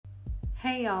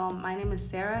Hey y'all, my name is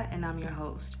Sarah and I'm your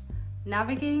host.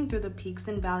 Navigating through the peaks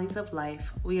and valleys of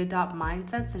life, we adopt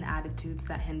mindsets and attitudes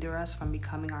that hinder us from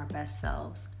becoming our best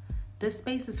selves. This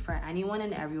space is for anyone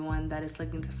and everyone that is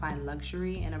looking to find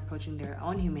luxury in approaching their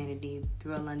own humanity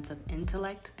through a lens of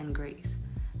intellect and grace.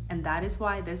 And that is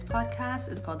why this podcast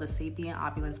is called the Sapient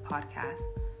Opulence Podcast.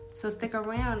 So stick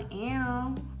around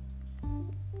and...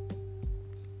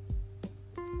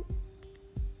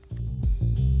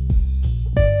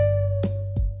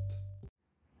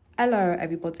 Hello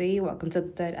everybody, welcome to the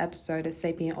third episode of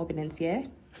Sapient Opulence, yeah?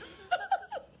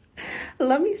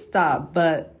 Let me stop,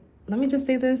 but let me just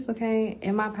say this, okay?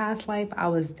 In my past life, I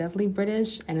was definitely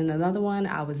British, and in another one,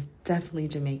 I was definitely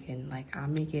Jamaican. Like, I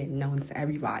make it known to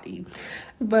everybody.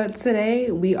 But today,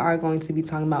 we are going to be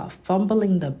talking about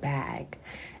fumbling the bag.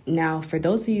 Now, for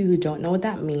those of you who don't know what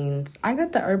that means, I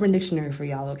got the Urban Dictionary for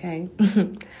y'all, okay?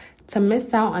 To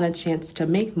miss out on a chance to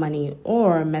make money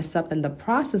or mess up in the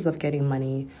process of getting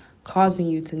money, causing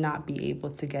you to not be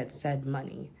able to get said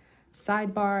money.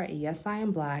 Sidebar, yes, I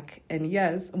am Black. And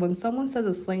yes, when someone says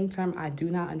a slang term I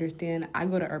do not understand, I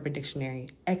go to Urban Dictionary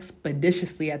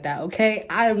expeditiously at that, okay?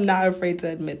 I am not afraid to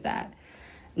admit that.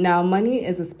 Now, money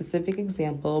is a specific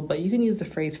example, but you can use the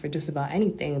phrase for just about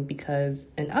anything because,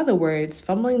 in other words,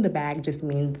 fumbling the bag just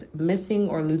means missing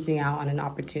or losing out on an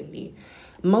opportunity.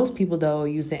 Most people, though,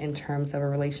 use it in terms of a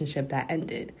relationship that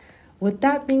ended. With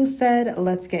that being said,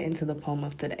 let's get into the poem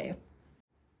of today.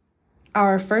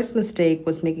 Our first mistake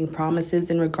was making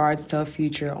promises in regards to a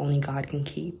future only God can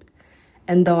keep.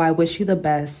 And though I wish you the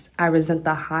best, I resent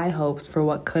the high hopes for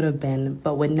what could have been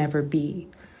but would never be.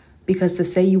 Because to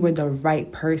say you were the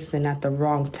right person at the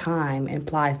wrong time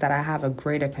implies that I have a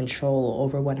greater control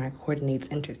over when our coordinates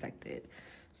intersected.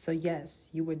 So yes,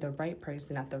 you were the right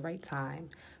person at the right time,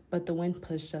 but the wind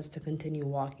pushed us to continue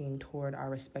walking toward our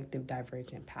respective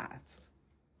divergent paths.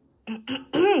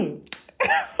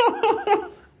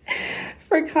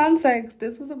 For context,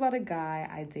 this was about a guy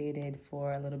I dated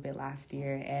for a little bit last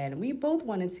year, and we both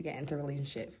wanted to get into a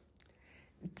relationship.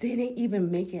 Didn't even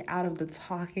make it out of the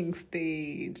talking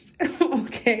stage,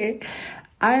 okay?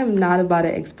 I am not about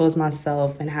to expose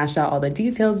myself and hash out all the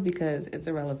details because it's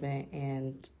irrelevant,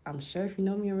 and I'm sure if you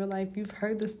know me in real life, you've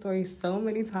heard this story so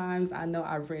many times. I know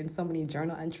I've written so many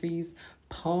journal entries,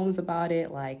 poems about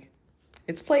it, like,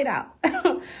 it's played out.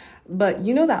 But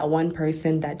you know that one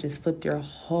person that just flipped your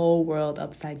whole world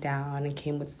upside down and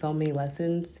came with so many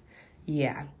lessons?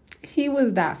 Yeah, he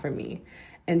was that for me.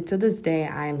 And to this day,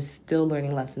 I am still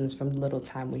learning lessons from the little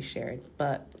time we shared.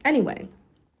 But anyway,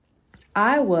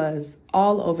 I was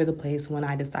all over the place when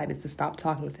I decided to stop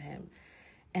talking to him.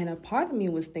 And a part of me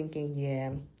was thinking,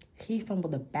 yeah, he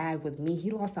fumbled the bag with me.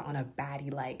 He lost it on a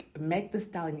baddie. Like, Meg Thee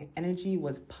Stallion energy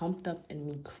was pumped up in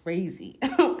me crazy.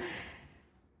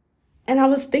 And I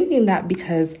was thinking that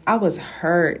because I was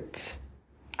hurt.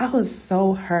 I was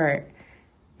so hurt.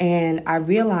 And I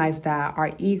realized that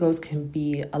our egos can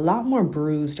be a lot more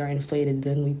bruised or inflated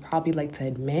than we probably like to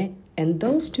admit. And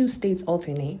those two states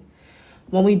alternate.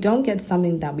 When we don't get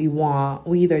something that we want,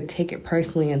 we either take it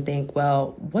personally and think,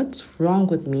 well, what's wrong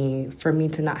with me for me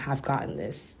to not have gotten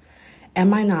this?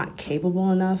 Am I not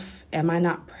capable enough? Am I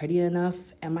not pretty enough?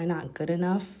 Am I not good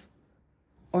enough?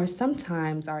 Or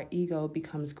sometimes our ego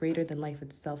becomes greater than life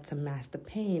itself to mask the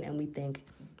pain, and we think,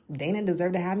 they didn't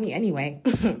deserve to have me anyway.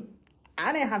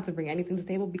 I didn't have to bring anything to the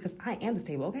table because I am the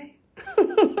table, okay?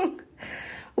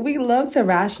 We love to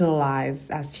rationalize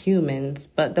as humans,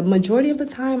 but the majority of the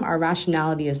time, our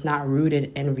rationality is not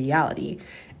rooted in reality.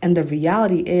 And the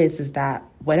reality is that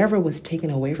whatever was taken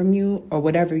away from you or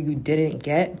whatever you didn't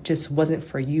get just wasn't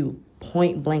for you,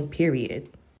 point blank, period.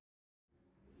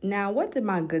 Now, what did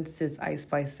my good sis Ice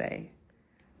Spice say?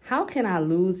 How can I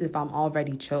lose if I'm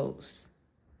already chose?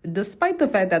 Despite the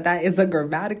fact that that is a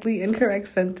grammatically incorrect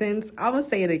sentence, I'm going to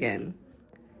say it again.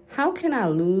 How can I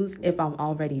lose if I'm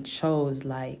already chose?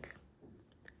 Like,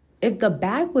 if the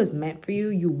bag was meant for you,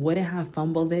 you wouldn't have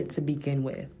fumbled it to begin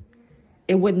with.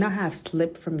 It would not have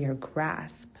slipped from your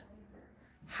grasp.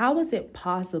 How is it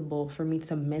possible for me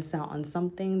to miss out on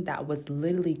something that was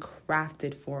literally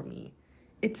crafted for me?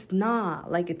 It's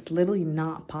not. Like, it's literally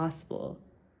not possible.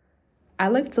 I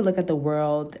like to look at the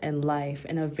world and life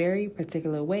in a very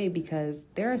particular way because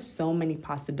there are so many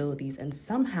possibilities, and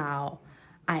somehow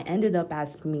I ended up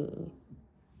as me.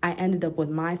 I ended up with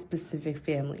my specific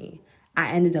family.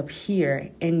 I ended up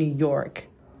here in New York,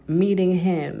 meeting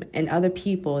him and other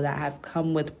people that have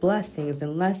come with blessings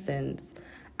and lessons.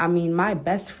 I mean, my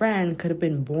best friend could have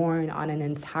been born on an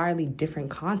entirely different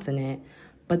continent,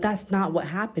 but that's not what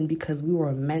happened because we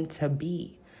were meant to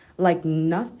be. Like,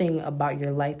 nothing about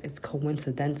your life is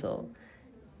coincidental.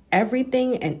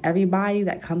 Everything and everybody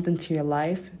that comes into your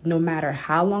life, no matter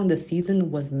how long the season,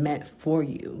 was meant for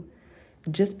you.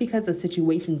 Just because a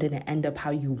situation didn't end up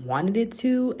how you wanted it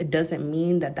to, it doesn't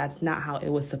mean that that's not how it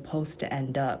was supposed to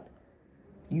end up.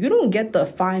 You don't get the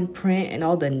fine print and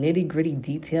all the nitty-gritty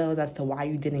details as to why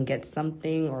you didn't get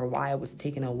something or why it was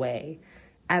taken away.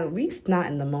 At least not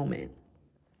in the moment.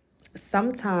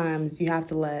 Sometimes you have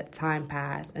to let time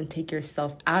pass and take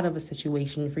yourself out of a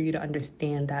situation for you to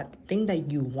understand that the thing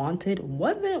that you wanted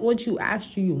wasn't what you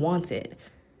actually wanted.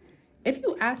 If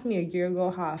you asked me a year ago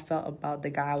how I felt about the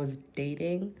guy I was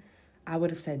dating, I would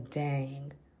have said,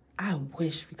 dang, I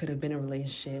wish we could have been in a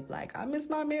relationship. Like, I miss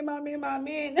my man,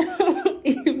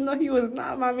 even though he was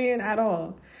not my man at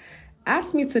all.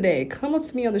 Ask me today, come up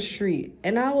to me on the street,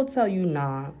 and I will tell you,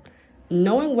 nah.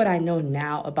 Knowing what I know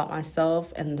now about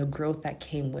myself and the growth that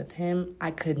came with him, I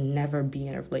could never be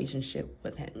in a relationship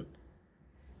with him.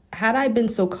 Had I been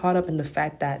so caught up in the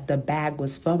fact that the bag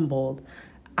was fumbled,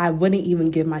 I wouldn't even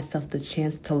give myself the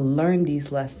chance to learn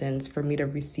these lessons for me to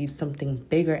receive something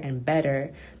bigger and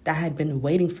better that had been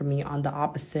waiting for me on the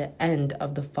opposite end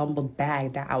of the fumbled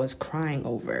bag that I was crying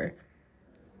over.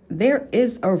 There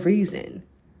is a reason.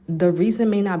 The reason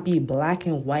may not be black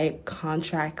and white,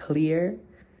 contract clear.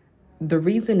 The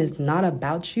reason is not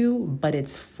about you, but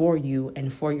it's for you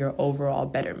and for your overall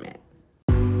betterment.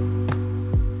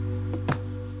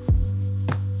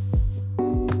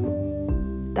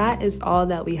 That is all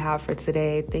that we have for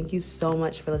today. Thank you so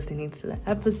much for listening to the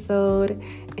episode,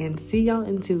 and see y'all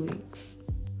in 2 weeks.